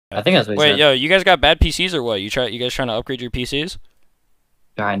I think that's what he Wait, said. yo, you guys got bad PCs or what? You guys trying to upgrade your PCs?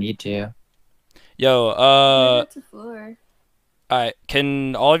 I need to. Yo, Floor. alright,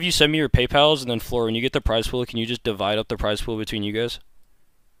 can all of you send me your PayPals, and then Floor, when you get the prize pool, can you just divide up the prize pool between you guys?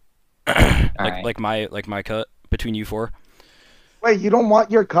 like my cut between you four. Wait, you don't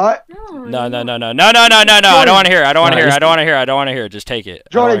want your cut? No. I don't want to hear. I don't want to hear. I don't want to hear. I don't want to hear. Just take it.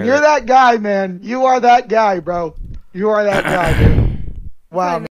 Jordan, you're that guy, man. You are that guy, bro. You are that guy, dude. Wow.